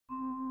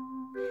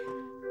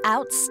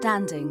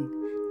Outstanding,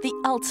 the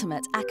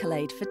ultimate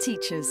accolade for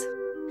teachers.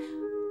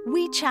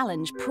 We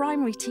challenge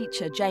primary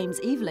teacher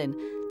James Evelyn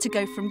to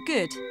go from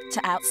good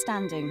to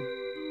outstanding.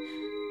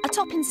 A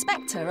top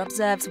inspector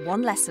observes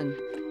one lesson.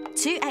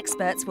 2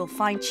 experts will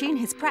fine-tune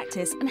his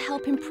practice and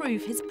help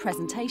improve his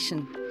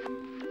presentation.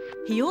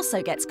 He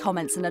also gets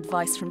comments and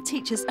advice from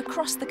teachers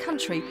across the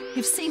country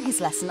who've seen his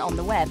lesson on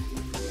the web.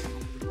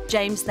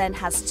 James then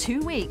has 2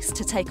 weeks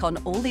to take on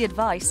all the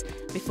advice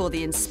before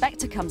the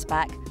inspector comes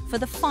back for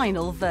the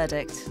final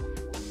verdict.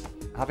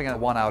 Having a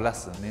 1-hour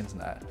lesson on the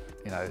internet,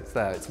 you know, it's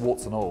there, it's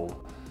warts and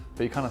all,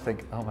 but you kind of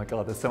think, oh my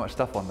God, there's so much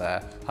stuff on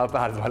there, how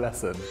bad is my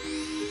lesson?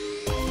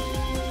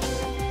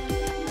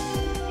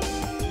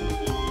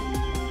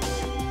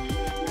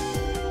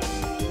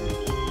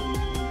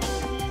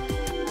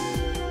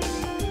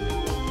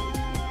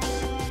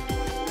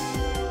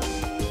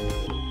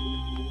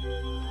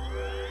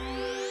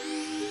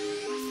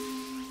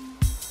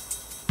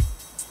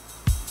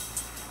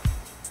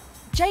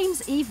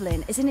 James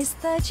Evelyn is in his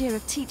 3rd year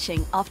of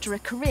teaching after a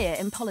career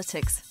in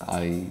politics.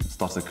 I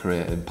started a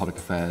career in public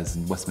affairs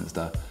in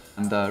Westminster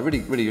and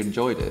really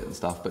enjoyed it and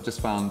stuff, but just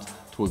found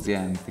towards the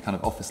end the kind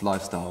of office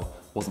lifestyle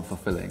wasn't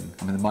fulfilling.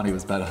 I mean, the money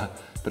was better,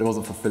 but it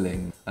wasn't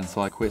fulfilling, and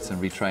so I quit and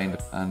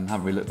retrained and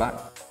haven't really looked back.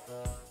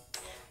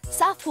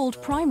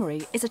 Southwold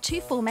Primary is a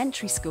 2-form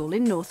entry school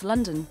in North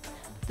London.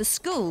 The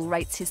school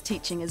rates his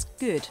teaching as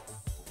good.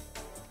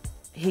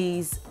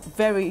 He's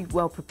very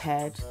well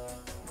prepared,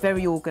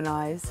 very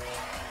organised.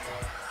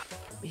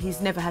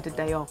 He's never had a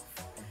day off.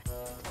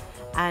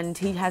 And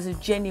he has a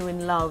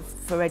genuine love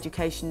for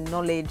education,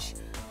 knowledge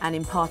and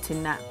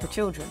imparting that to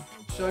children.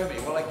 Show me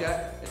what I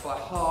get if I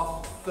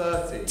half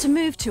 30. To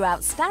move to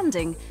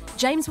outstanding,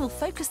 James will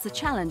focus the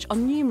challenge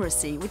on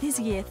numeracy with his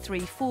Year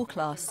 3-4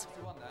 class.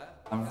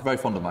 I'm very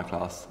fond of my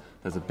class.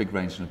 There's a big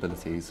range of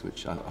abilities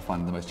which I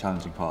find the most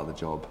challenging part of the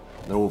job.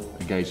 They're all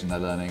engaged in their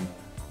learning.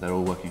 They're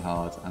all working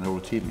hard and they're all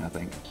achieving, I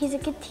think. He's a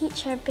good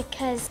teacher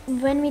because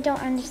when we don't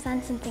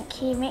understand something,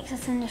 he makes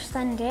us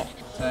understand it.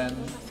 10,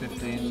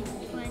 15,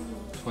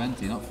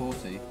 20, not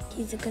 40.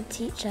 He's a good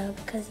teacher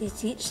because he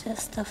teaches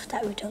us stuff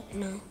that we don't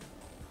know.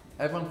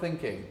 Everyone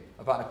thinking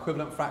about an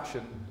equivalent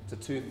fraction to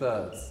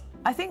 2/3.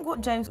 I think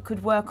what James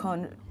could work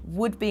on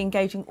would be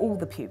engaging all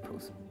the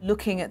pupils,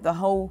 looking at the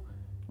whole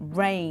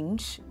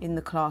range in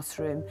the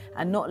classroom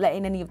and not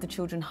letting any of the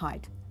children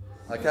hide.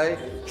 Okay,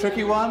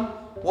 tricky one.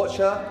 Watch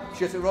her, she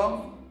gets it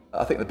wrong.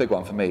 I think the big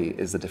one for me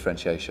is the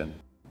differentiation.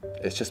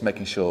 It's just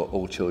making sure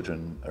all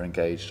children are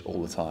engaged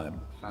all the time.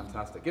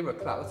 Fantastic. Give her a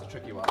clap, that's a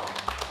tricky one.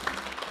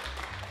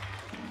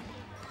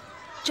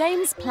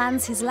 James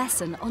plans his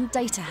lesson on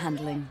data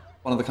handling.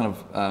 One of the kind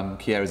of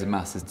key areas of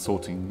maths is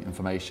sorting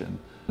information.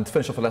 And to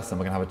finish off the lesson,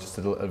 we're going to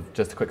have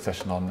just a quick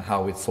session on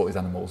how we sort these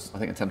animals. I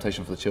think a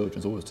temptation for the children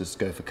is always just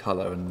go for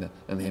colour and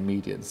the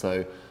immediate.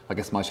 So I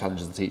guess my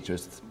challenge as a teacher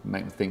is to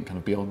make them think kind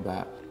of beyond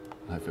that.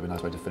 Hopefully it'll be a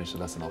nice way to finish the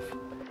lesson off.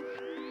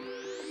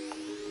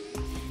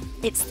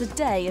 It's the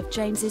day of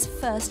James's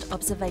first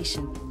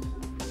observation.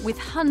 With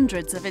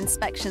hundreds of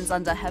inspections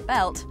under her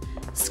belt,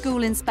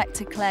 School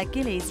Inspector Clare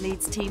Gillies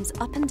leads teams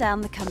up and down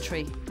the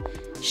country.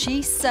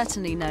 She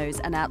certainly knows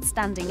an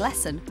outstanding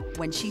lesson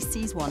when she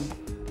sees one.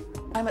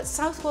 I'm at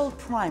Southwold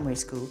Primary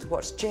School to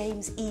watch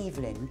James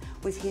Evelyn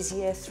with his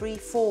Year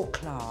 3-4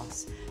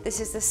 class. This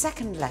is the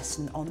 2nd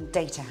lesson on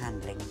data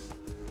handling.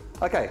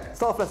 Okay,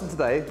 start off lesson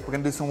today. We're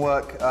going to do some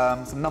work,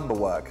 some number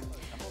work.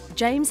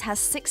 James has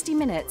 60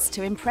 minutes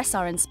to impress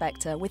our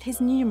inspector with his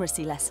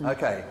numeracy lesson.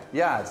 Okay,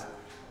 Yad,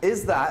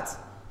 is that,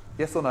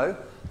 yes or no,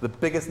 the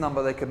biggest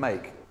number they could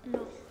make?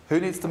 No.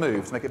 Who needs to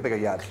move to make it bigger,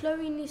 Yad?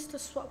 Chloe needs to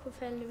swap with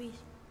her Louise.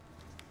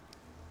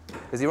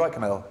 Is he right,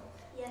 Camille?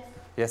 Yes.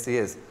 Yes, he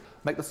is.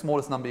 Make the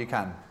smallest number you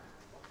can.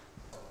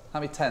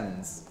 How many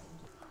 10s?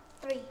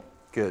 3.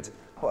 Good.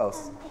 What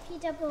else? If you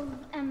double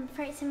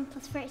 37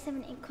 plus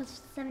 37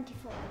 equals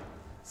 74.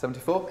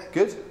 74?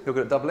 Good. You're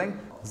good at doubling.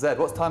 Zed,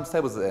 what times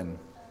table is it in?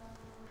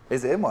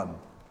 Is it in one?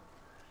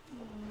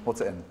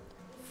 What's it in?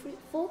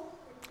 4.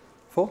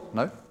 4?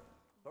 No?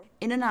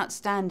 In an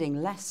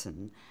outstanding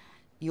lesson,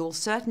 you'll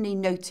certainly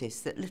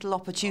notice that little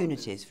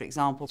opportunities, for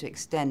example, to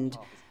extend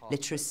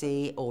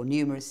literacy or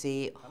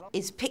numeracy,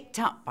 is picked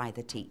up by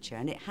the teacher,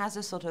 and it has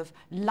a sort of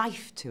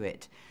life to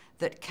it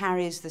that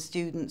carries the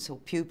students or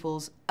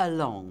pupils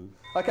along.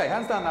 Okay,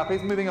 hands down now,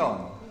 please. Moving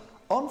on.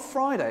 On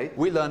Friday,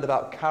 we learned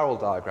about Carroll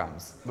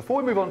diagrams. Before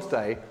we move on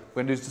today,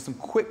 we're going to do just some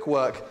quick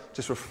work,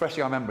 just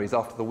refreshing our memories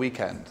after the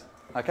weekend.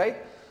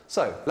 Okay?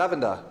 So,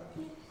 Lavender.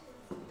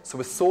 So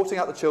we're sorting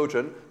out the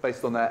children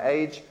based on their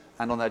age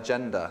and on their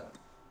gender.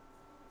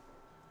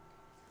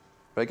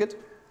 Very good.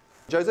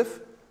 Joseph?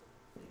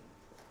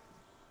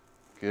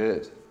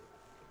 Good.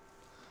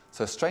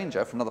 So a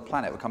stranger from another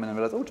planet would come in and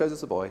realise, oh,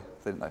 Joseph's a boy.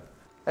 They didn't know.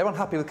 Everyone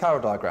happy with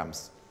Carroll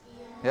diagrams?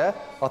 Yeah?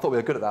 I thought we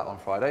were good at that on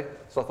Friday,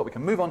 so I thought we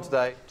can move on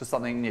today to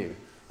something new.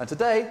 And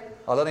today,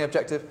 our learning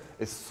objective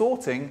is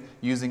sorting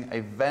using a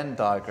Venn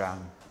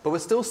diagram. But we're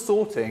still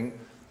sorting,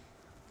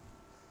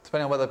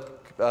 depending on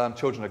whether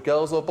children are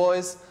girls or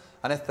boys,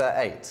 and if they're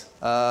 8.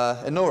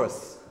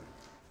 Inoris,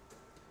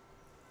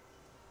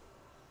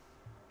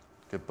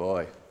 Good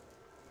boy.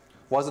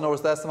 Why isn't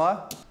Norris there,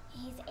 Samaya?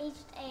 He's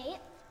aged 8,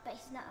 but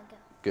he's not a girl.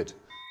 Good.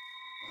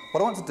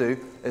 What I want to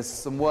do is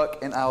some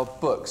work in our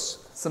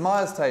books.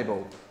 Samaya's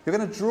table. You're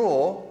going to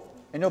draw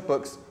in your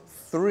books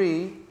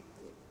 3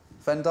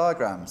 Venn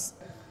diagrams.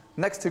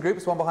 Next 2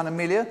 groups, one behind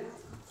Amelia,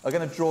 are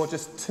going to draw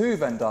just 2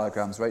 Venn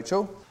diagrams,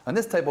 Rachel. And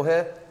this table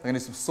here, we're going to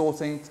do some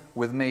sorting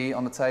with me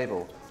on the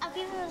table. I'll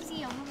give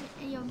you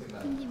your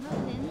thingy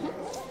book then.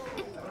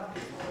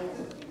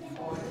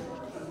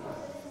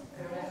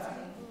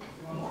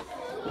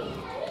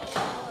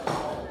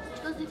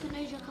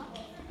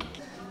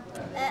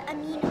 I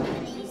mean, I'm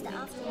going to use that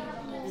after you,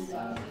 please.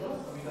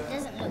 It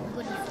doesn't look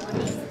good if you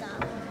use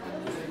that.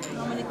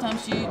 How many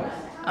times you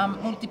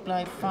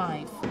multiply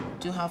 5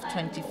 to have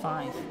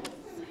 25?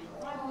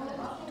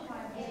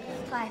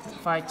 5.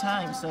 5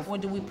 times. So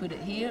what do we put it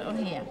here or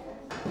here?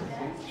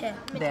 Here.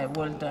 There,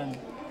 well done.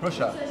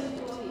 Russia.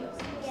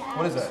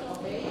 What is it?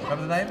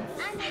 Remember the name?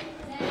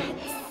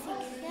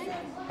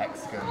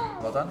 Hexagon.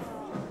 Well done.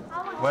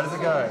 Where does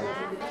it go?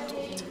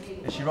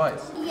 Is she right?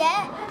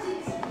 Yeah,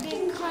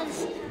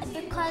 because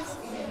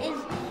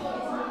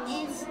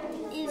it's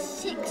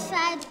 6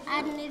 sides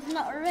and it's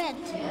not red.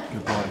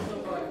 Good boy.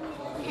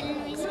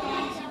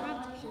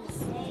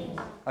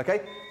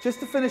 Okay, just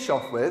to finish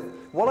off with,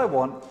 what I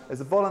want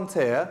is a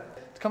volunteer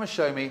to come and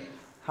show me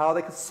how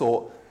they could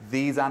sort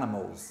these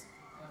animals.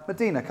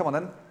 Medina, come on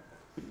then.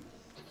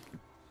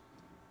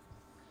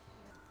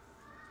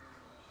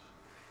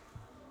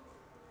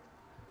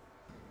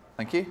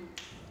 Thank you.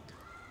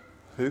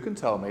 Who can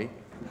tell me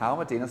how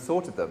Medina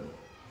sorted them?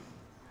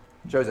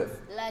 Joseph.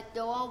 Like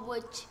the one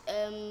which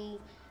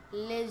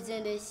lives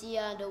in the sea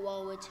and the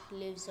one which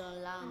lives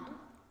on land.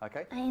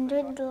 Okay. I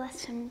enjoyed the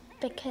lesson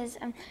because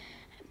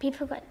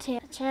people got to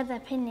share their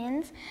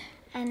opinions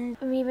and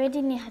we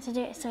already knew how to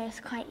do it, so it's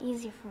quite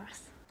easy for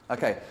us.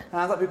 Okay,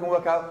 hands up who can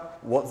work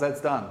out what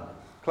Zed's done.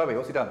 Chloe,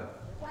 what's he done?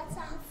 Ones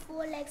that have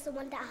 4 legs, the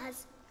one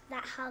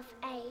that have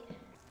 8.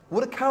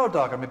 Would a carrot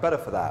diagram be better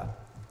for that?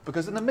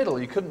 Because in the middle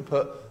you couldn't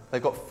put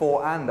they've got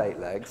 4 and 8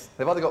 legs.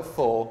 They've either got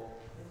 4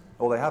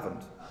 or they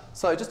haven't.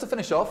 So just to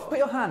finish off, put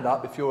your hand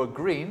up if you're a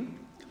green.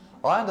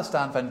 I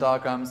understand Venn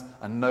diagrams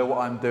and know what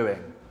I'm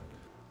doing.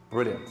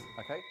 Brilliant.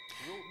 Okay.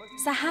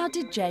 So how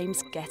did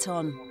James get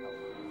on?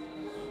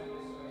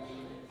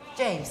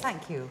 James,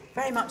 thank you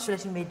very much for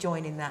letting me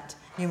join in that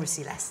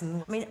numeracy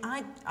lesson. I mean,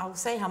 I'll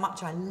say how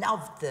much I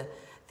loved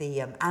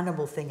the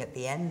animal thing at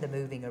the end, the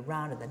moving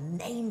around, and the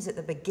names at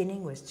the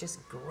beginning was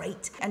just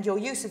great. And your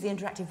use of the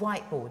interactive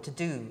whiteboard to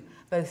do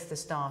both the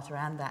starter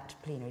and that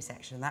plenary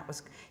section, that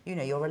was, you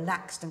know, you're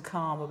relaxed and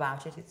calm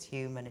about it. It's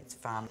human, it's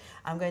fun.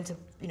 I'm going to,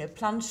 you know,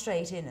 plunge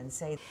straight in and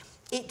say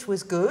it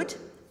was good.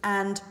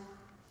 And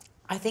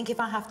I think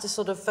if I have to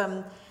sort of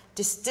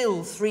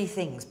distill 3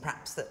 things,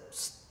 perhaps,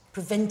 that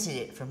prevented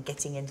it from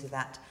getting into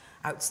that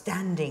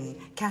outstanding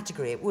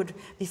category, it would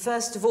be,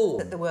 first of all,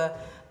 that there were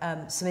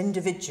some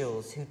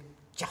individuals who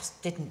just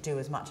didn't do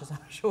as much as I'm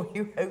sure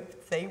you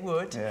hoped they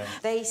would. Yeah.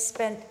 They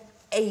spent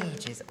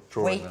ages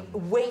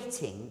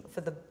waiting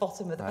for the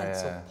bottom of the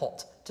pencil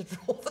pot to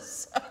draw the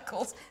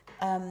circles.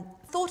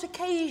 Thought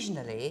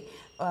occasionally,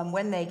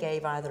 when they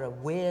gave either a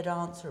weird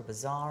answer, a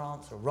bizarre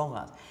answer, a wrong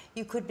answer,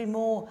 you could be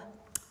more,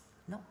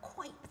 not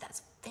quite, but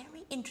that's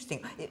very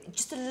interesting.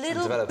 Just a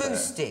little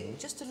boosting,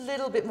 just a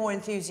little bit more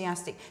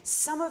enthusiastic.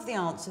 Some of the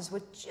answers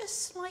were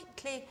just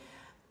slightly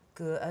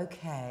good,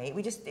 okay.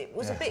 It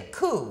was a bit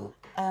cool.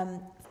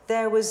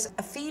 There was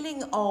a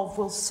feeling of,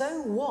 well,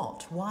 so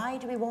what? Why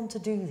do we want to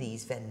do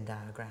these Venn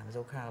diagrams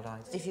or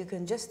carolides? If you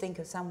can just think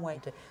of some way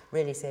to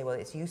really say, well,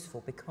 it's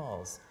useful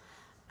because,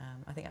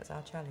 I think that's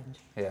our challenge.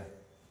 Yeah.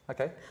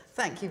 Okay.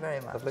 Thank you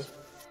very much. Lovely.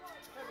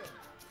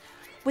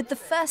 With the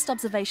first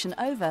observation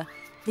over,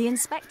 the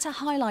inspector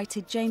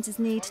highlighted James's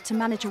need to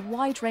manage a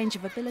wide range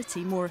of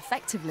ability more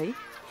effectively,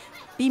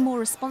 be more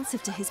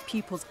responsive to his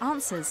pupils'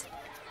 answers,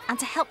 and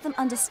to help them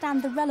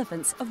understand the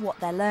relevance of what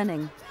they're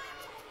learning.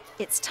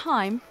 It's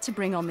time to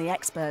bring on the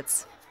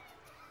experts.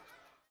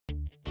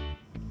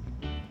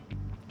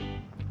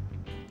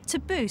 To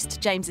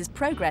boost James's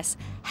progress,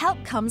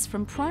 help comes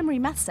from primary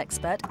maths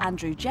expert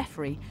Andrew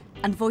Jeffrey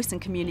and voice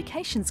and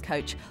communications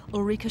coach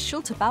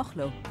Ulrike-Schulte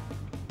Baukloh.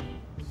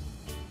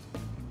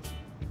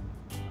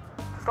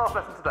 To start the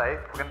lesson today,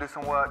 we're going to do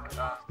some work.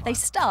 They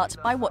start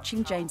by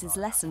watching James's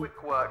lesson.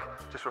 Quick work,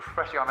 just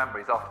refreshing our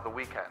memories after the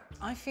weekend.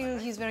 I feel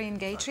he's very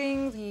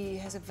engaging. He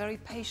has a very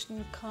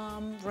patient,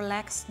 calm,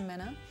 relaxed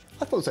manner.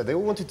 I thought so. They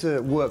all wanted to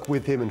work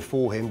with him and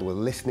for him. They were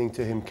listening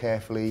to him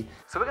carefully.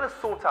 So we're going to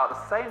sort out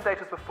the same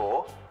data as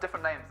before,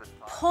 different names this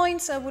time.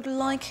 Points I would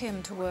like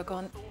him to work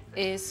on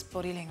is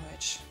body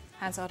language.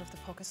 Hands out of the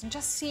pockets and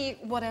just see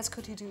what else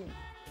could he do.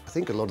 I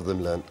think a lot of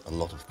them learnt a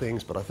lot of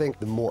things, but I think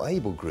the more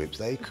able groups,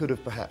 they could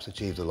have perhaps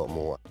achieved a lot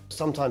more.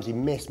 Sometimes he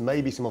missed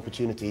maybe some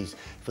opportunities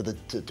for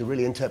to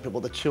really interpret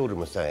what the children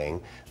were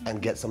saying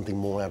and get something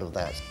more out of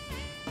that.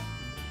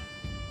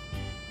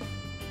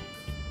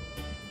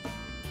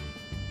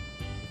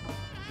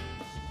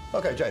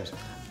 OK, James,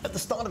 at the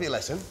start of your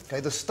lesson, OK,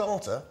 the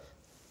starter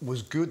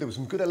was good, there were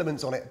some good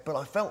elements on it, but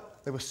I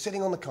felt they were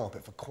sitting on the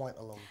carpet for quite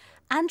a long time.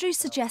 Andrew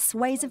suggests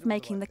ways of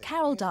making the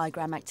carol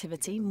diagram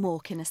activity more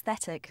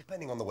kinesthetic.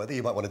 Depending on the weather,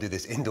 you might want to do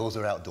this indoors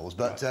or outdoors,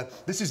 but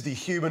this is the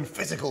human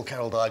physical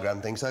carol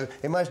diagram thing. So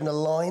imagine a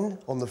line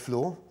on the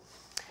floor,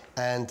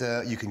 and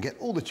you can get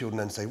all the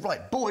children and say,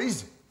 right,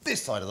 boys,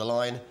 this side of the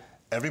line,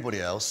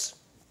 everybody else,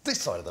 this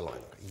side of the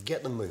line.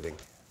 Get them moving.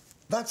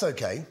 That's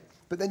okay,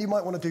 but then you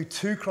might want to do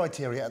 2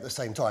 criteria at the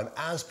same time,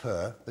 as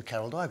per the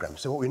carol diagram.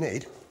 So what we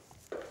need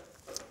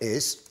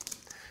is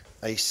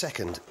a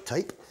second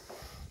tape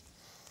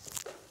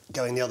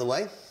going the other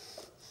way,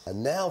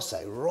 and now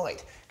say,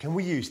 right, can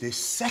we use this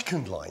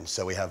second line?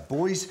 So we have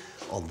boys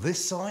on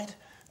this side,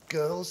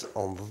 girls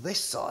on this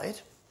side,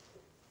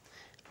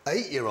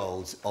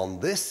 8-year-olds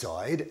on this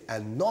side,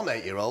 and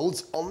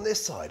non-8-year-olds on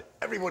this side.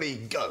 Everybody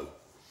go.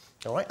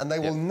 All right, and they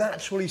will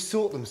naturally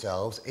sort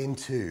themselves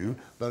into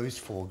those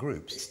 4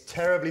 groups. It's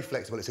terribly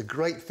flexible. It's a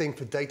great thing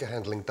for data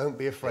handling. Don't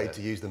be afraid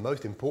to use the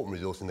most important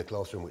resource in the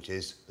classroom, which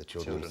is the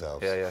children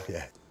themselves.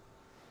 Yeah.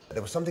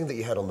 There was something that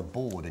you had on the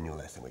board in your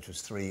lesson, which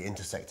was 3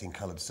 intersecting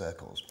coloured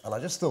circles. And I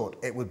just thought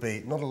it would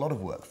be not a lot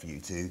of work for you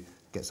to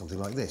get something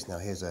like this. Now,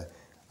 here's a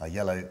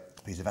yellow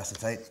piece of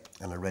acetate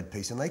and a red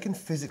piece, and they can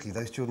physically,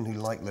 those children who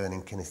like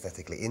learning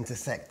kinesthetically,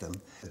 intersect them.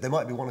 There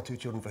might be 1 or 2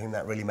 children for whom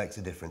that really makes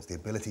a difference, the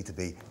ability to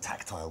be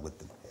tactile with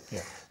them.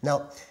 Yeah.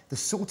 Now, the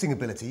sorting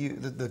ability,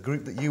 the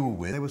group that you were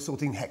with, they were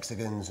sorting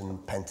hexagons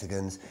and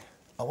pentagons.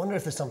 I wonder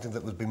if there's something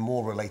that would be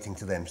more relating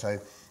to them. So,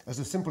 as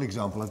a simple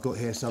example, I've got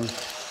here some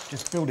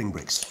just building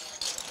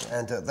bricks.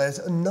 And there's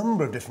a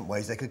number of different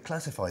ways they could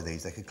classify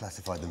these. They could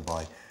classify them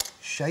by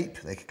shape,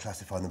 they could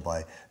classify them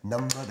by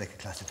number, they could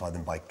classify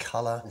them by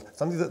colour,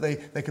 something that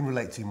they can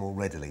relate to more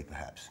readily,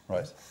 perhaps.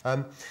 Right.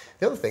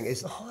 The other thing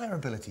is the higher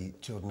ability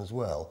children as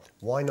well.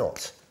 Why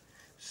not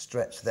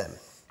stretch them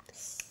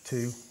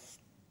to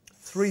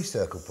 3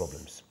 circle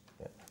problems?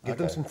 Give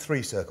them some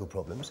 3 circle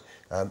problems.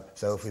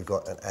 So if we've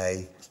got an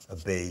A, a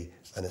B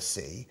and a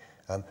C,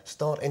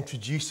 start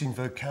introducing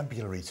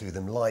vocabulary to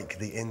them, like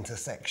the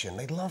intersection.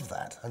 They'd love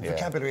that. And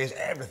vocabulary is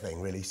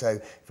everything, really. So,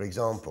 for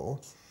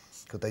example,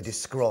 could they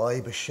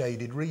describe a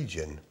shaded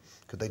region?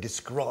 Could they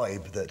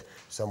describe that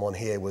someone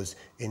here was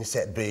in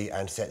set B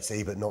and set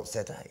C, but not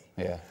set A?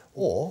 Yeah.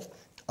 Or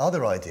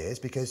other ideas,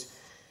 because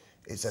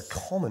it's a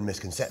common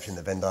misconception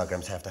that Venn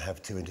diagrams have to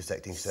have 2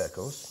 intersecting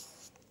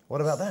circles. What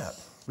about that?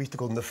 We used to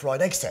call them the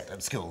fried egg set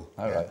at school.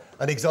 Right.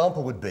 An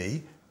example would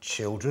be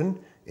children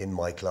in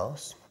my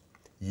class,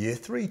 Year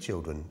 3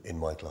 children in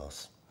my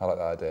class. I like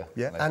that idea.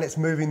 Yeah, and it's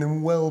moving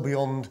them well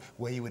beyond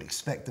where you would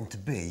expect them to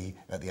be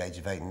at the age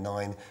of 8 and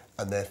 9,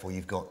 and therefore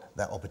you've got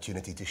that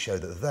opportunity to show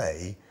that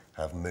they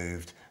have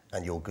moved,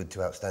 and your good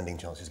to outstanding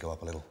chances go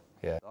up a little.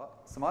 Yeah.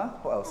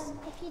 Samaya, what else?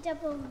 If you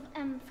double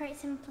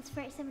 37 plus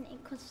 37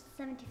 equals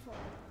 74.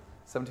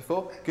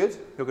 74, good.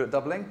 You're good at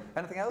doubling.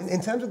 Anything else?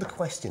 In terms of the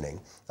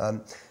questioning,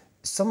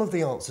 some of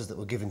the answers that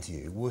were given to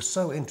you were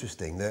so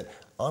interesting that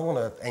I want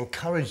to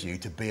encourage you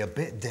to be a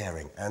bit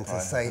daring and to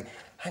say,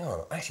 hang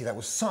on, actually that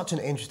was such an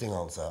interesting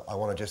answer. I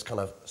want to just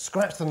kind of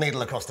scratch the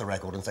needle across the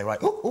record and say, right,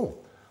 oh,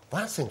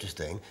 that's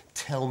interesting,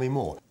 tell me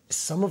more.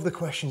 Some of the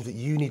questions that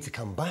you need to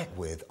come back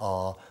with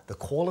are the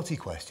quality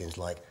questions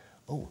like,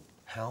 oh,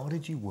 how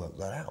did you work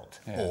that out?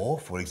 Yeah. Or,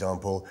 for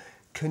example,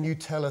 can you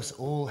tell us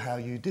all how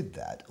you did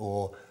that?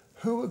 Or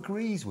who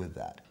agrees with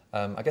that?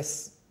 I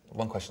guess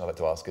one question I'd like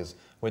to ask is,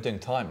 we're doing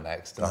time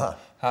next. And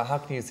how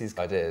can you use these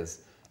ideas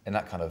in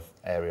that kind of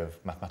area of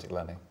mathematics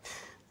learning?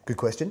 Good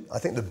question. I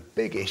think the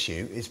big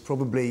issue is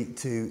probably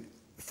to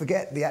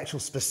forget the actual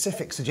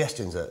specific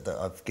suggestions that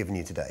I've given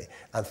you today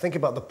and think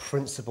about the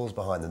principles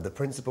behind them, the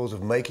principles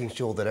of making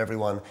sure that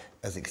everyone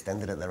is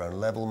extended at their own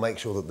level, make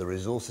sure that the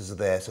resources are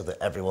there so that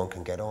everyone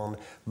can get on,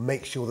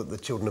 make sure that the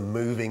children are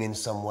moving in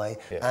some way,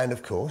 and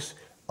of course,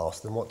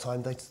 ask them what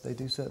time they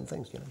do certain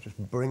things, you know, just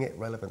bring it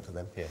relevant to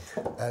them. Yeah.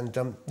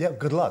 And yeah,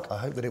 good luck. I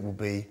hope that it will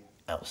be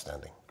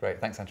outstanding.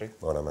 Great, thanks Andrew.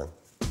 Well done, man.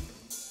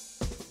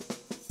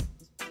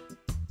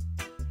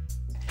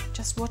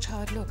 Just watch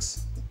how it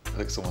looks. It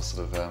looks almost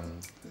sort of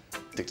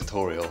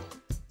dictatorial.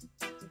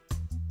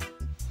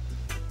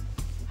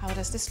 How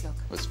does this look?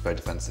 It's very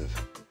defensive.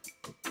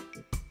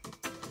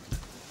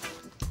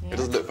 Yeah. It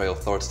doesn't look very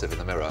authoritative in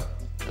the mirror.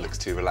 It looks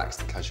too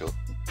relaxed and casual.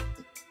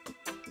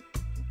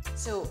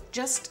 So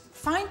just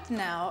find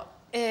now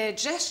a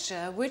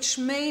gesture which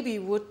maybe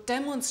would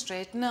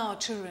demonstrate now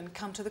children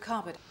come to the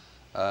carpet.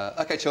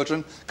 OK,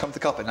 children, come to the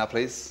carpet now,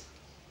 please.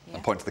 Yeah.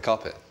 And point to the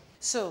carpet.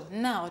 So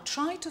now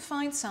try to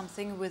find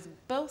something with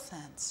both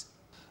hands.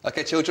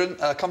 OK, children,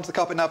 come to the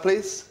carpet now,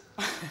 please.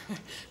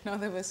 No,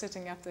 they were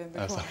sitting up there in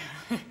the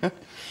corner.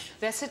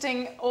 They're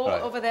sitting all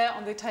over there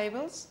on the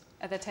tables,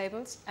 at their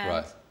tables,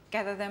 and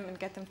gather them and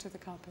get them to the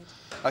carpet.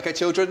 OK,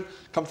 children,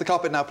 come to the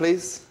carpet now,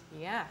 please.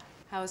 Yeah.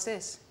 How is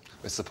this?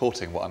 It's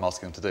supporting what I'm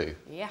asking them to do.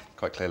 Yeah.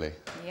 Quite clearly.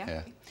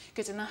 Yeah.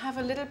 Good, and I have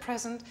a little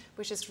present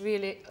which is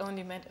really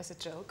only meant as a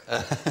joke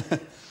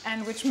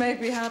and which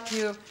maybe help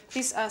you.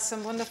 These are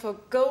some wonderful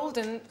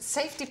golden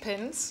safety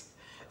pins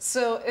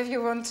So if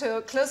you want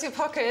to close your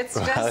pockets,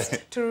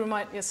 just to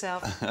remind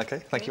yourself. Okay,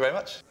 thank you very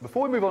much.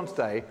 Before we move on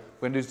today,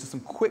 we're going to do just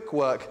some quick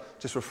work,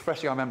 just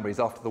refreshing our memories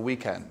after the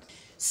weekend.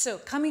 So,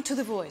 coming to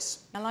the voice,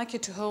 I'd like you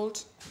to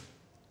hold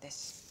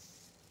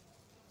this.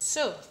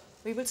 So,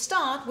 we will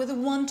start with the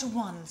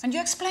one-to-ones. And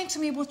you explain to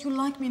me what you'd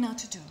like me now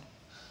to do.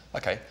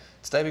 Okay,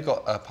 today we've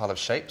got a pile of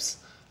shapes,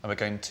 and we're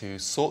going to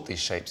sort these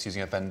shapes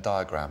using a Venn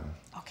diagram.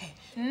 Okay,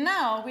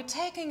 now we're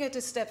taking it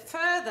a step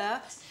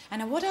further,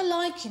 and what I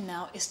like you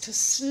now is to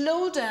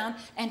slow down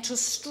and to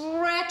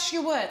stretch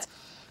your words.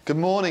 Good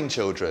morning,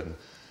 children.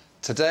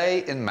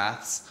 Today in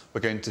maths, we're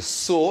going to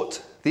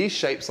sort these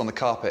shapes on the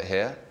carpet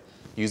here,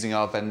 using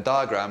our Venn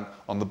diagram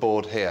on the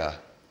board here.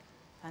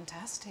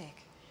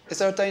 Fantastic. Is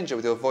there a danger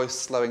with your voice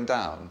slowing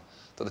down,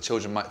 that the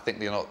children might think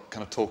that you're not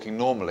kind of talking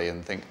normally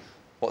and think,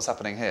 what's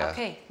happening here?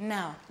 Okay,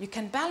 now, you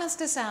can balance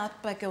this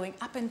out by going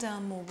up and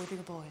down more with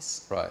your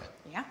voice. Right.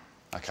 Yeah?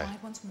 Okay. Try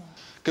it once more.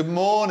 Good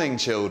morning,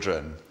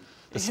 children.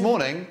 This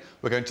morning,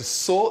 we're going to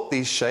sort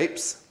these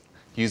shapes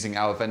using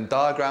our Venn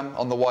diagram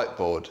on the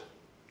whiteboard.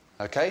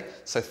 Okay?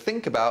 So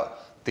think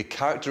about the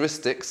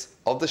characteristics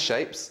of the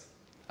shapes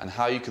and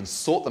how you can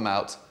sort them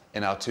out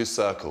in our two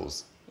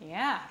circles.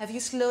 Yeah. Have you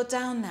slowed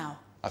down now?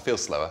 I feel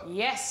slower.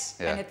 Yes.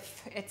 Yeah. And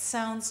it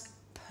sounds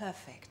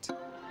perfect.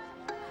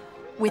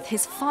 With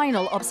his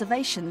final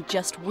observation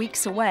just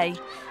weeks away,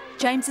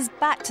 James is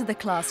back to the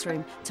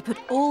classroom to put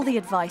all the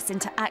advice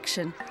into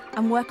action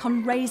and work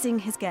on raising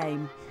his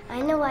game.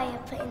 I know why you're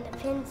putting the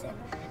pins in,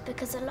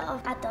 because a lot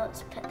of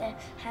adults put their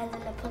hands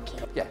in their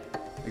pocket. Yeah,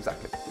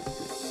 exactly.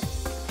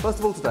 First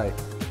of all today,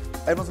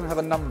 everyone's going to have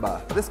a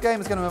number. This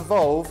game is going to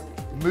involve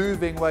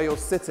moving where you're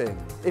sitting.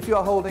 If you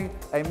are holding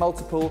a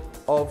multiple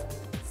of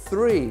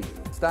 3,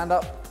 stand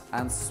up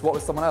and swap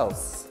with someone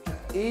else.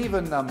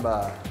 Even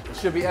number. It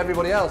should be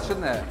everybody else,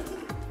 shouldn't it?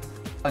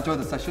 I enjoyed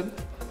the session.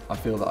 I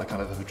feel that I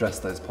kind of have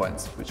addressed those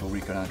points which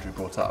Ulrike and Andrew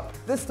brought up.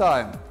 This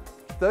time,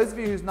 those of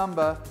you whose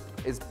number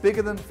is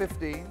bigger than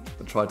 15,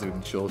 I tried to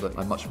ensure that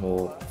I'm much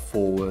more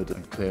forward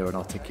and clear and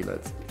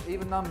articulate.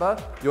 Even number,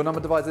 your number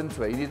divides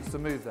into it. You need to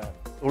move there.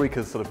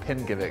 Ulrike's sort of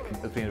pin gimmick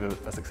has been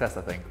a success,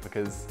 I think,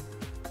 because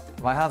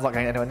my hands aren't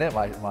going anywhere near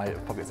my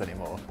pockets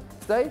anymore.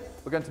 Today,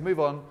 we're going to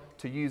move on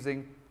to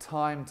using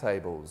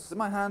timetables. In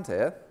my hand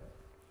here,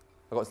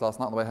 I got this last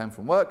night on the way home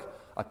from work,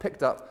 I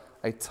picked up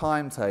a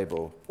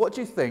timetable. What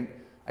do you think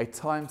a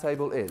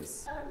timetable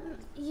is?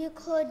 You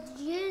could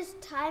use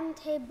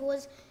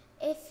timetables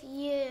if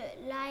you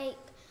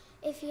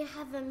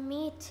have a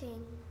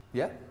meeting.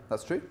 Yeah,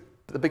 that's true.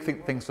 The big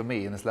things for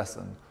me in this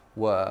lesson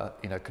were,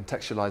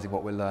 contextualising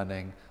what we're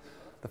learning.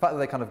 The fact that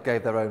they kind of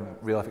gave their own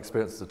real-life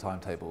experiences of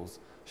timetables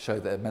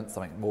showed that it meant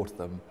something more to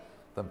them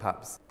than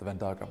perhaps the Venn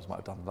diagrams might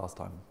have done last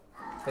time.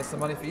 Here's some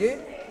money for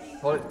you.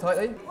 Hold it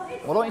tightly.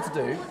 What I want you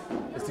to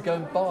do is to go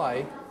and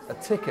buy a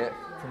ticket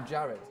from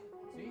Jared.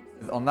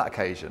 On that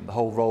occasion, the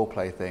whole role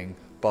play thing,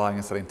 buying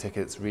and selling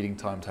tickets, reading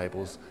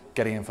timetables,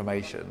 getting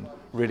information,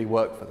 really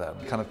worked for them.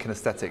 Kind of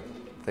kinesthetic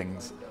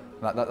things.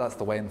 That's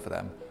the way in for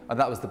them. And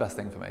that was the best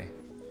thing for me.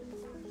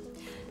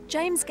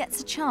 James gets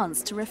a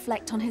chance to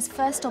reflect on his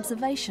first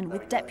observation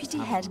with Deputy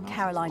Head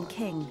Caroline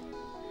King.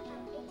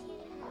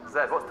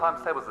 Zed, what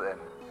timetable is it in?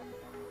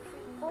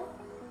 4?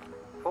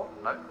 4?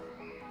 No?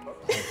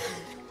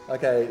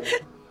 Okay.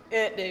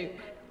 No.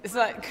 It's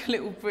like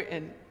Little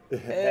Britain.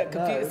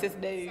 Computer says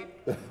no.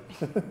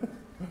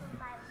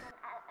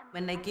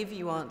 When they give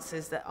you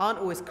answers that aren't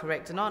always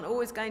correct and aren't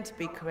always going to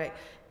be correct,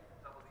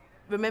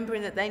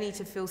 remembering that they need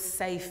to feel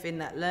safe in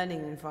that learning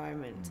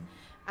environment.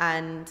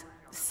 And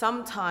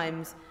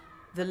sometimes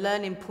the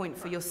learning point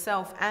for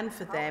yourself and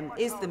for them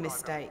is the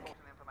mistake.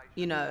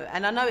 And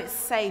I know it's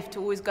safe to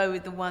always go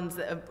with the ones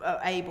that are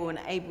able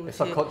to... It's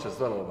subconscious as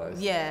well,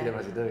 almost. Yeah. You don't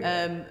know what you're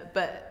doing.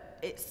 But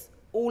it's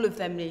all of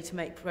them need to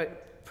make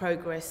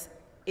progress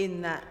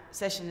in that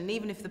session. And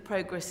even if the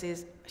progress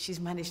is she's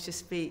managed to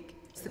speak,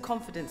 it's the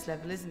confidence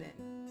level, isn't it?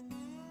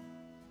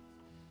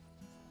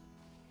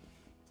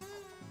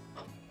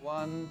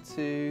 1,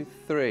 2,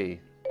 3.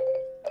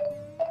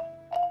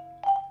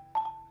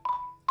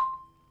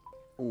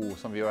 Ooh,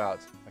 some of you are out,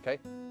 okay?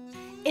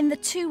 In the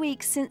 2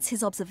 weeks since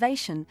his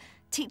observation,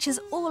 teachers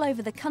all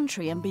over the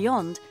country and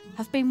beyond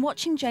have been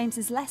watching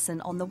James's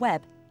lesson on the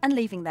web and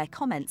leaving their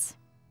comments.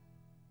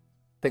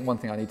 I think one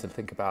thing I need to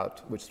think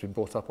about, which has been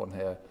brought up on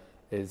here,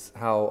 is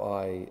how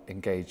I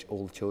engage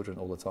all children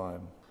all the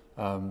time.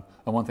 And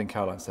one thing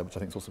Caroline said, which I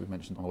think has also been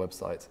mentioned on the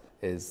website,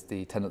 is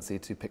the tendency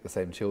to pick the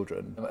same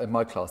children. In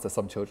my class, there's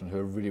some children who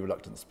are really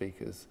reluctant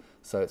speakers,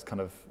 so it's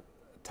kind of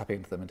tapping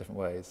into them in different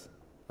ways.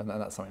 And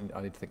that's something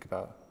I need to think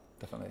about,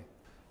 definitely.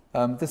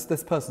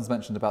 This person's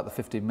mentioned about the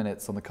 15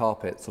 minutes on the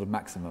carpet sort of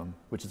maximum,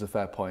 which is a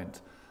fair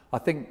point. I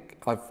think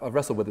I've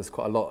wrestled with this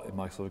quite a lot in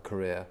my sort of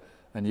career,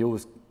 and you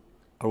always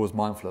are always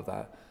mindful of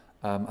that.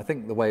 I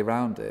think the way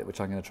around it,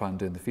 which I'm going to try and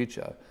do in the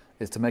future,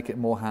 is to make it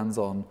more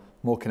hands-on,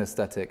 more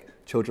kinesthetic,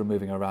 children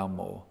moving around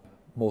more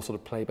sort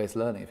of play-based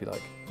learning, if you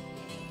like.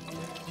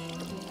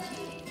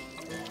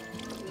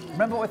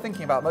 Remember what we're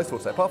thinking about most of all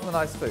today, apart from the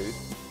nice food,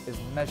 is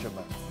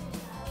measurement.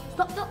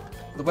 Stop.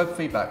 The web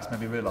feedback's made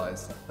me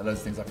realise that loads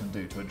of things I can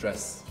do to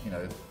address, you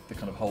know, the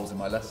kind of holes in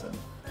my lesson.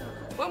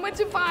 When we're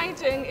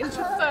dividing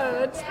into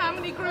thirds, how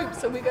many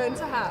groups are we going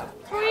to have?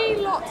 3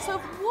 lots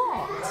of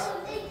what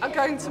are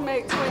going to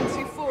make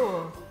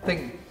 24? I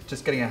think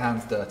just getting your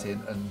hands dirty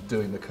and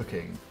doing the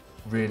cooking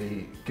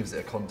really gives it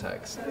a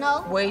context.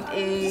 No. Weight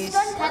is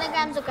 10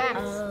 grams of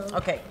grams.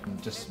 okay.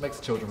 And just makes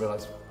the children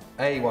realise,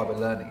 A, why we're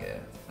learning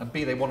it, and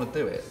B, they want to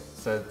do it.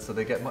 So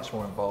they get much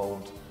more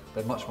involved,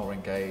 they're much more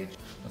engaged,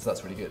 and so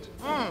that's really good.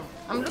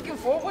 I'm looking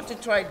forward to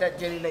try that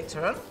jelly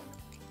later on.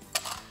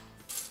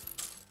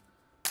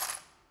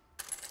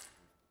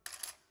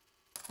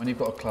 When you've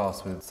got a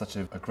class with such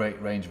a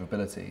great range of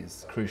abilities,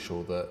 it's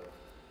crucial that,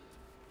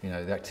 you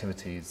know, the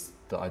activities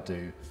that I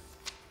do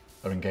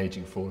are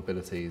engaging for all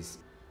abilities,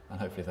 and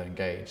hopefully if they're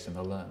engaged, then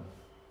they'll learn.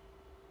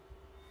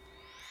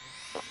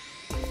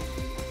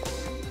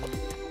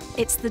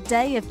 It's the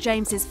day of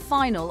James's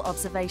final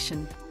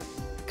observation.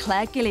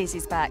 Clare Gillies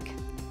is back,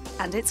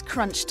 and it's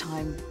crunch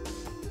time.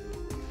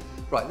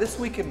 Right, this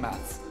week in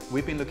maths,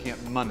 we've been looking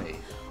at money.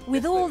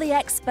 With all the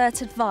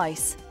expert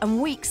advice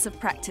and weeks of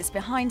practice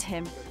behind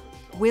him,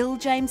 will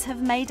James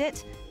have made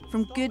it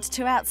from good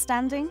to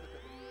outstanding?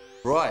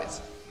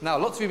 Right, now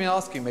lots of you have been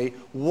asking me,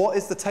 what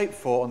is the tape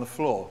for on the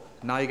floor?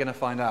 Now you're going to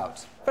find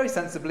out. Very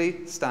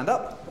sensibly, stand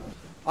up.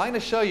 I'm going to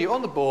show you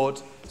on the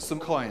board some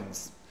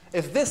coins.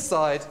 If this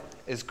side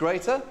is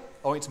greater,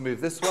 I want you to move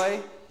this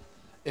way.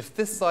 If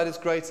this side is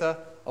greater,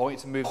 I want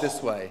you to move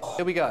this way.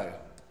 Here we go.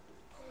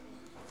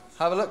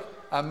 Have a look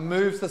and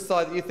move to the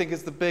side that you think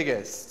is the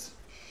biggest.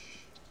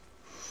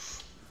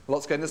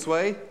 Lots going this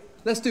way.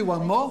 Let's do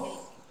one more.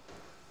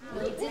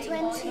 25.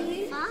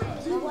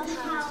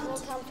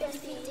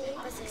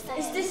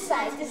 Is this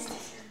side?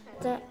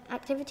 The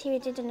activity we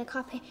did in the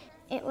copy,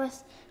 it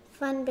was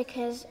fun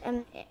because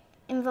it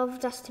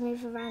involved us to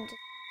move around.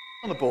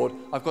 On the board,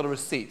 I've got a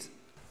receipt.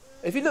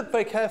 If you look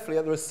very carefully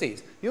at the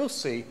receipt, you'll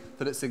see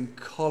that it's in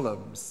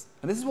columns.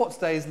 And this is what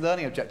today's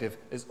learning objective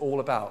is all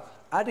about,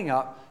 adding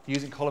up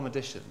using column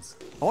additions.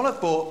 And what I've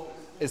bought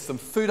is some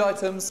food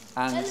items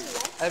and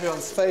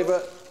everyone's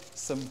favourite,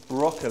 some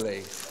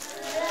broccoli.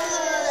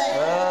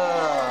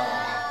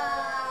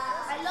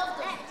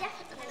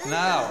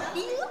 Now,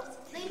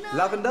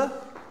 lavender.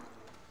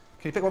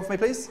 Can you pick one for me,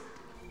 please?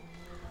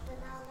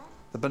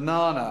 The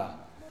banana.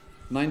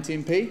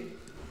 19p.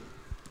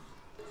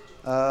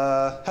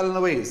 Helen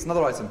Louise,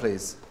 another item,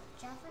 please.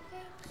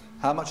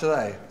 How much are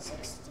they?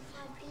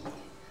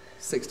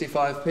 65p.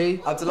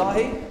 65p.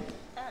 Abdullahi?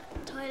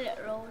 Toilet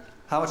roll.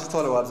 How much is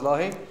toilet roll,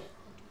 Abdullahi?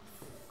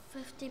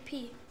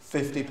 50p.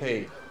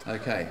 50p.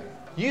 Okay.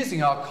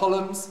 Using our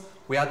columns,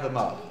 we add them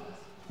up.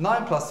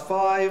 9 plus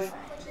 5,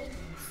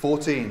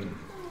 14.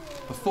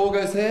 The 4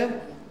 goes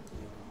here,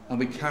 and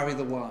we carry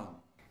the 1.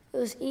 It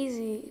was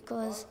easy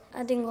because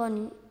adding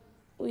on,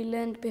 we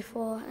learned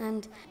before,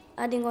 and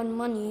adding on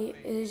money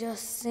is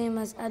just same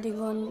as adding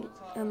on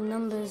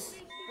numbers.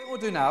 What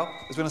we'll do now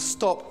is we're going to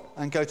stop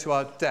and go to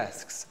our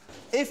desks.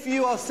 If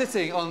you are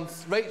sitting on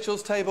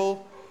Rachel's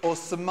table or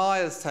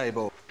Samaya's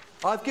table,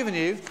 I've given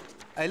you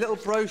a little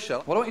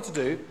brochure. What I want you to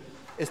do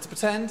is to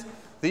pretend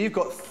that you've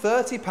got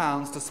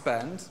 £30 to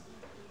spend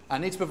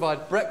and need to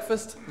provide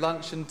breakfast,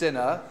 lunch and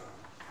dinner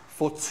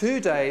for 2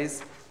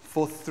 days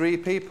for 3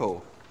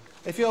 people.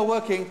 If you're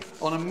working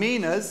on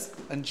Amina's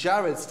and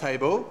Jared's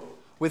table,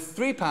 with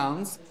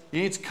 £3,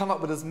 you need to come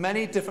up with as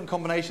many different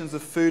combinations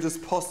of food as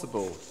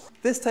possible.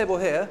 This table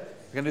here,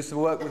 you're going to do some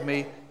work with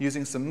me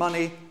using some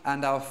money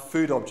and our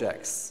food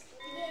objects.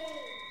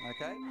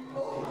 Okay?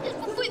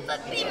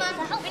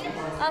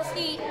 I'll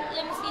see,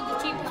 let me see the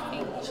cheapest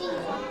thing.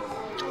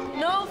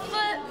 No,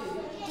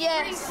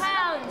 yes.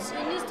 £3.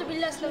 It needs to be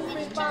less than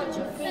 £3.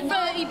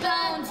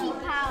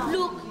 £30.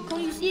 Look, can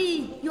you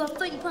see? You have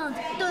 £30.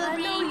 I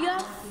know you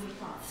have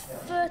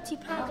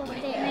 £30 over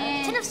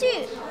there. Tin of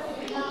soup.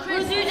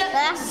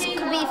 That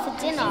could be for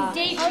dinner.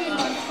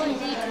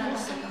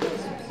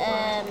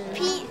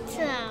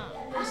 Pizza.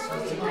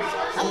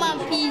 I'm on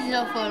pizza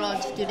for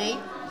lunch today.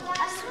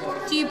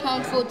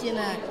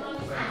 £2.49.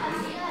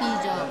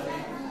 Pizza.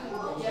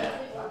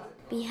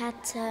 We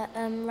had to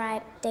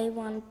write day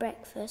 1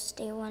 breakfast,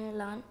 day 1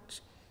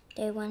 lunch,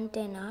 day 1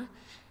 dinner,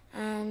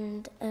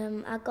 and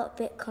I got a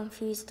bit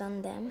confused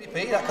on them.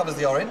 That covers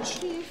the orange,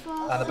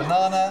 and the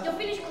banana,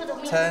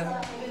 10,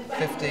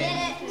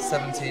 15,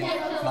 17,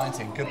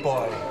 19. Good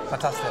boy.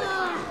 Fantastic.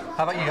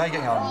 How about you? How are you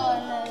getting on?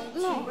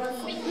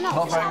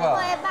 Not very well.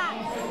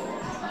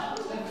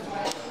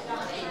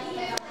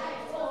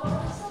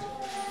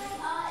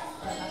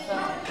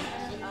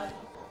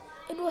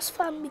 It was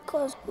fun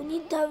because we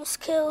need to have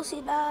skills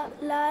in our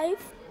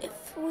life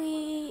if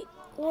we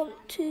want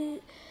to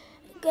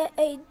get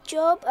a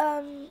job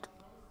and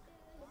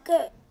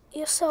get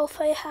yourself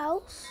a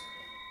house.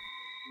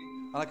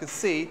 And I can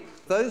see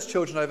those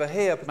children over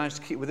here managed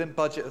to keep within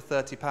budget of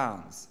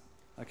 £30.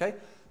 Okay?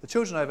 The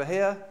children over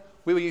here,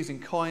 we were using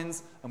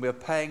coins and we were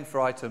paying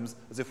for items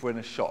as if we're in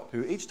a shop,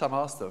 who each time I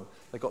asked them,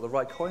 they got the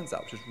right coins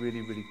out, which was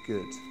really, really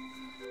good.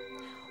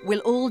 Will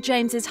all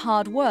James's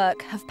hard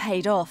work have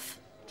paid off?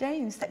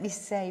 James, let me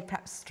say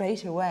perhaps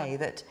straight away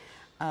that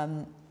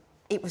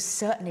it was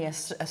certainly a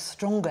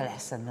stronger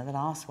lesson than the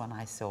last one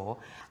I saw.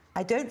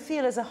 I don't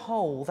feel as a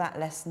whole that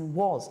lesson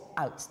was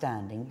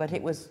outstanding, but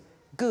it was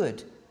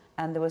good,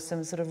 and there were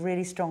some sort of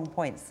really strong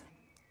points.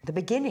 The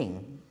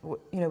beginning,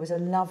 you know, was a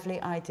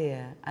lovely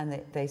idea, and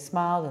they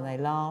smiled and they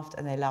laughed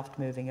and they loved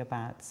moving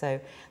about. So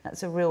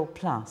that's a real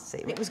plus.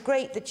 It was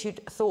great that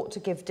you'd thought to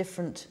give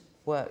different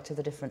work to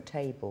the different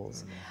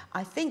tables.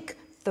 I think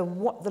the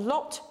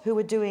lot who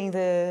were doing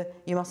the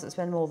you mustn't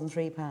spend more than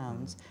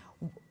 £3,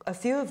 a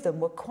few of them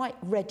were quite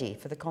ready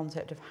for the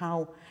concept of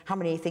how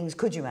many things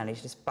could you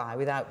manage to buy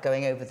without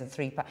going over the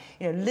 £3.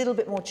 You know, a little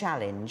bit more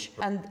challenge.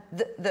 And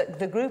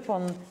the group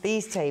on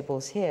these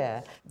tables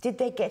here, did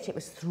they get it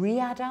was 3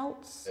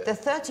 adults? The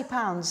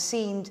 £30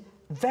 seemed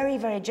very,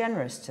 very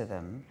generous to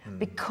them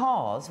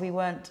because we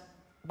weren't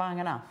buying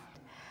enough.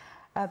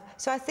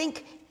 So I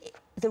think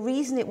the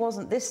reason it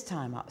wasn't this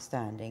time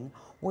outstanding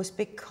was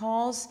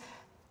because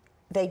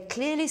they'd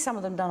clearly, some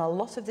of them, done a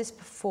lot of this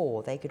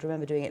before. They could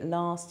remember doing it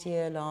last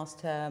year, last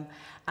term,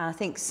 and I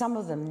think some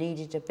of them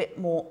needed a bit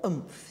more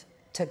oomph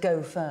to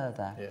go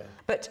further. Yeah.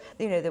 But,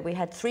 you know, that we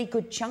had 3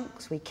 good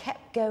chunks, we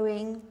kept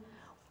going,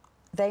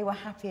 they were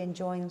happy,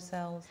 enjoying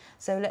themselves.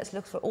 So let's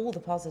look for all the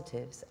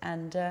positives,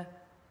 and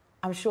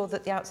I'm sure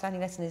that the outstanding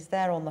lesson is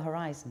there on the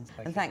horizon.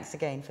 And thanks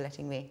again for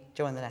letting me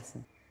join the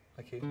lesson.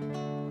 Thank you.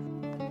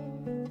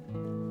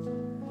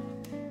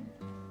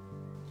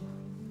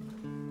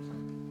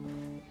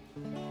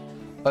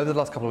 Over the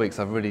last couple of weeks,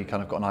 I've really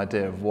kind of got an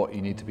idea of what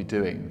you need to be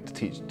doing to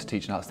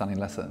teach an outstanding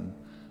lesson.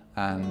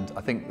 And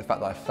I think the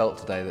fact that I felt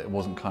today that it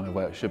wasn't kind of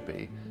where it should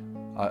be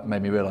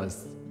made me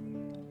realise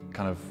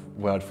kind of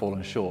where I'd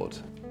fallen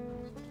short.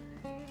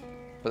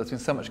 But there's been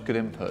so much good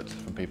input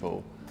from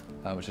people,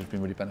 which has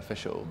been really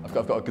beneficial. I've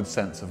got a good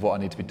sense of what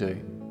I need to be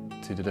doing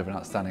to deliver an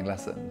outstanding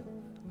lesson,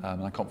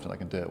 and I'm confident I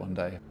can do it one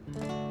day.